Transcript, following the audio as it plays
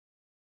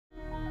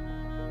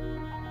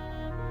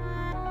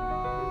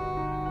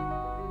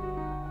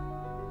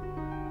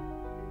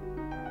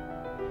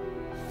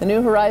The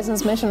New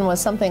Horizons mission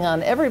was something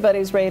on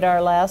everybody's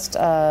radar last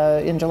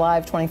in July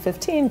of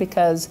 2015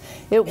 because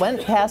it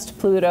went past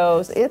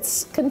Pluto.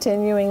 It's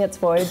continuing its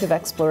voyage of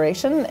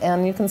exploration,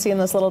 and you can see in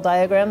this little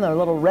diagram the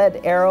little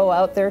red arrow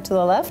out there to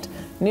the left.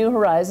 New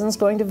Horizons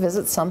going to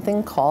visit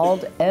something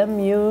called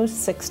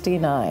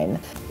MU69.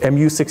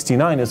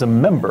 MU69 is a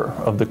member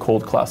of the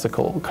Cold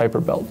Classical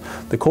Kuiper Belt.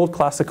 The Cold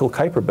Classical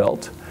Kuiper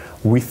Belt,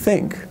 we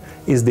think,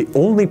 is the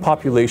only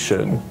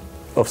population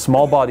of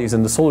small bodies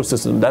in the solar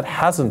system that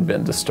hasn't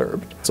been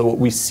disturbed. So what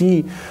we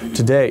see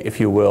today, if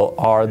you will,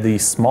 are the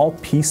small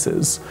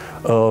pieces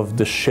of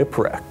the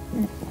shipwreck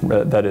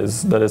that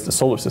is the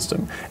solar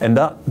system. And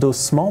those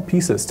small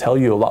pieces tell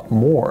you a lot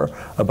more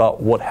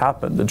about what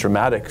happened, the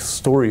dramatic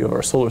story of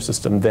our solar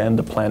system, than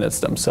the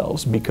planets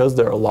themselves, because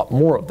there are a lot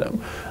more of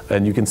them.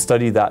 And you can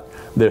study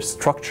their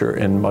structure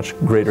in much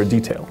greater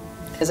detail.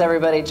 Is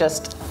everybody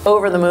just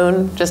over the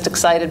moon, just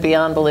excited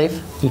beyond belief?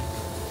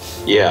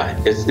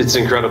 Yeah, it's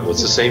incredible.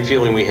 It's the same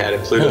feeling we had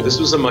at Pluto. This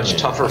was a much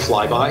tougher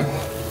flyby,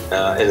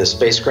 and the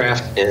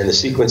spacecraft and the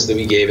sequence that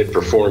we gave it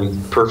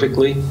performed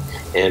perfectly.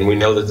 And we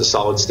know that the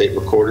solid state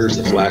recorders,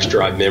 the flash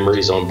drive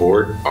memories on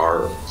board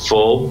are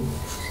full,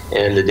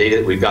 and the data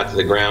that we've got to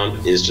the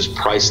ground is just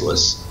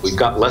priceless. We've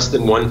got less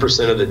than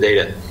 1% of the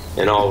data,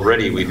 and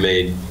already we've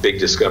made big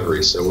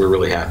discoveries, so we're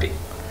really happy.